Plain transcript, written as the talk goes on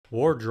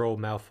Wardrobe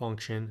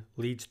malfunction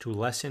leads to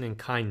lesson in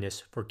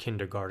kindness for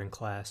kindergarten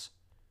class.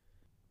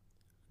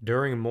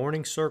 During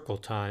morning circle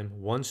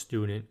time, one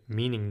student,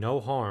 meaning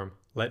no harm,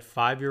 let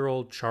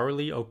 5-year-old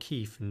Charlie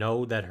O'Keefe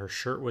know that her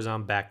shirt was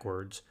on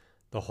backwards.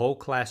 The whole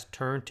class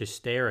turned to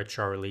stare at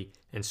Charlie,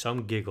 and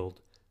some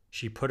giggled.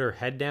 She put her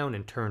head down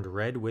and turned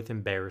red with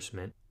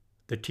embarrassment.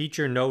 The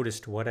teacher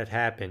noticed what had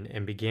happened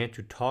and began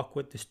to talk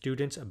with the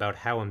students about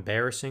how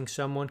embarrassing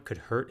someone could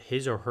hurt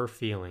his or her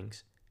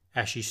feelings.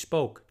 As she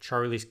spoke,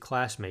 Charlie's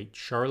classmate,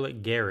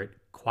 Charlotte Garrett,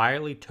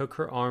 quietly took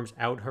her arms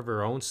out of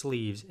her own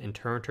sleeves and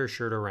turned her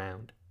shirt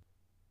around.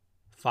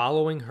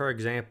 Following her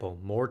example,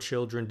 more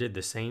children did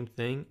the same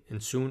thing,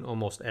 and soon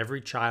almost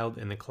every child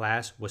in the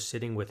class was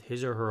sitting with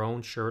his or her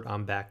own shirt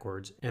on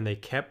backwards, and they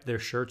kept their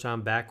shirts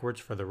on backwards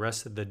for the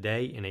rest of the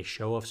day in a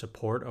show of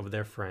support of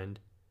their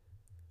friend.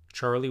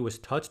 Charlie was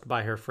touched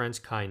by her friend's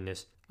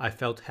kindness. "I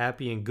felt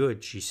happy and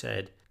good," she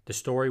said. The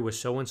story was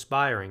so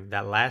inspiring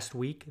that last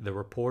week, the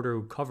reporter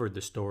who covered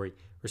the story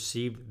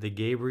received the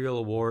Gabriel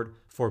Award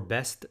for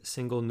Best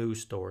Single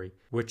News Story,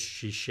 which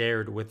she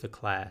shared with the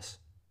class.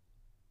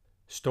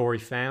 Story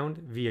found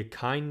via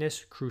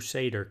Kindness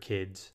Crusader Kids.